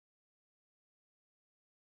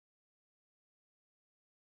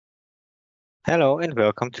Hello and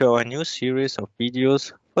welcome to our new series of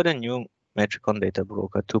videos for the new Matrikon Data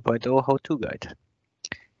Broker 2.0 how-to guide.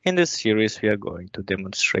 In this series, we are going to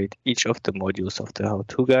demonstrate each of the modules of the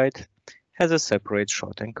how-to guide as a separate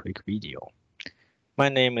short and quick video. My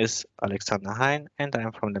name is Alexander Hein and I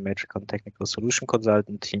am from the Matrikon Technical Solution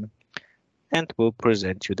Consultant team and will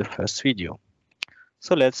present you the first video.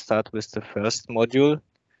 So let's start with the first module,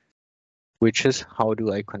 which is how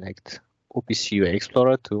do I connect OPC UA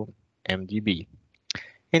Explorer to MDB.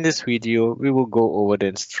 In this video, we will go over the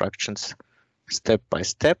instructions step by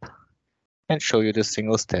step and show you the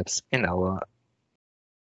single steps in our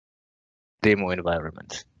demo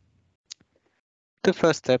environment. The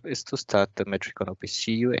first step is to start the Matrikon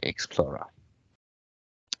OPC UA Explorer.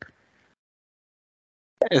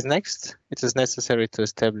 As next, it is necessary to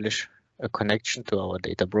establish a connection to our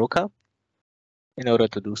data broker. In order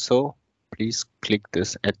to do so, please click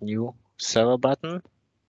this Add New Server button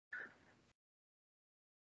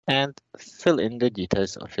and fill in the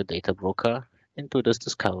details of your data broker into this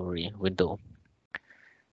discovery window.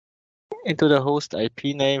 Into the host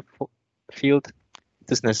IP name field,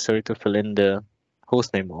 it is necessary to fill in the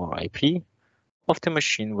host name or IP of the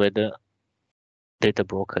machine where the data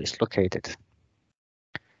broker is located.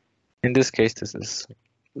 In this case, this is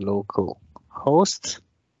local host.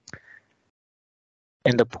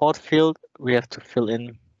 In the port field, we have to fill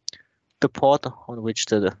in the port on which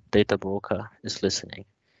the data broker is listening.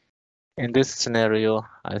 In this scenario,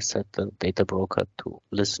 I set the data broker to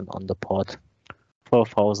listen on the port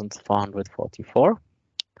 4444.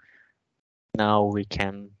 Now we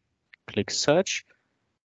can click search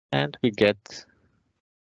and we get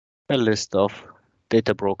a list of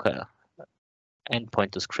data broker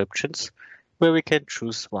endpoint descriptions where we can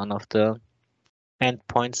choose one of the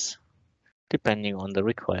endpoints depending on the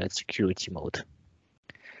required security mode.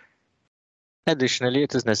 Additionally,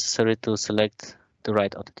 it is necessary to select the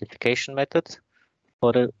right authentication method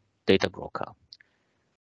for the data broker.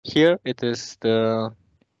 Here it is the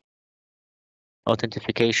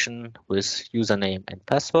authentication with username and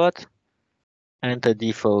password, and the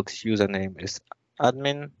default username is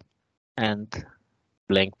admin and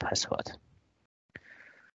blank password.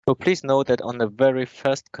 So please note that on the very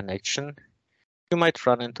first connection, you might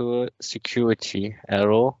run into a security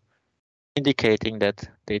error indicating that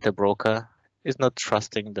data broker is not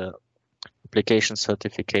trusting the application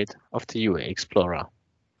certificate of the UA Explorer.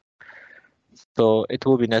 So it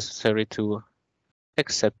will be necessary to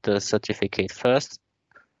accept the certificate first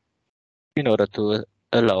in order to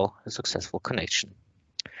allow a successful connection.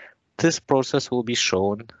 This process will be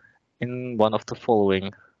shown in one of the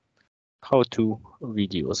following how-to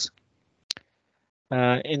videos.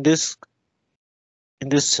 In this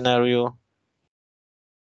scenario,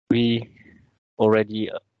 we already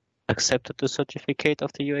accepted the certificate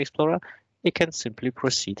of the UA Explorer. You can simply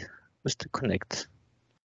proceed with the connect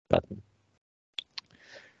button.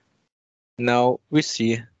 Now we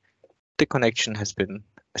see the connection has been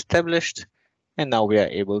established and now we are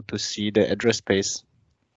able to see the address space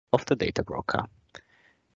of the data broker.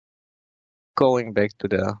 Going back to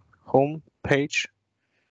the home page,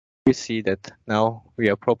 we see that now we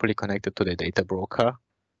are properly connected to the data broker,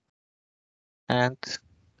 and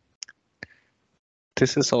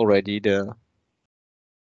this is already the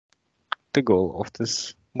goal of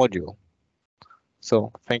this module.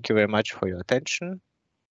 So thank you very much for your attention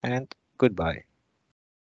and goodbye.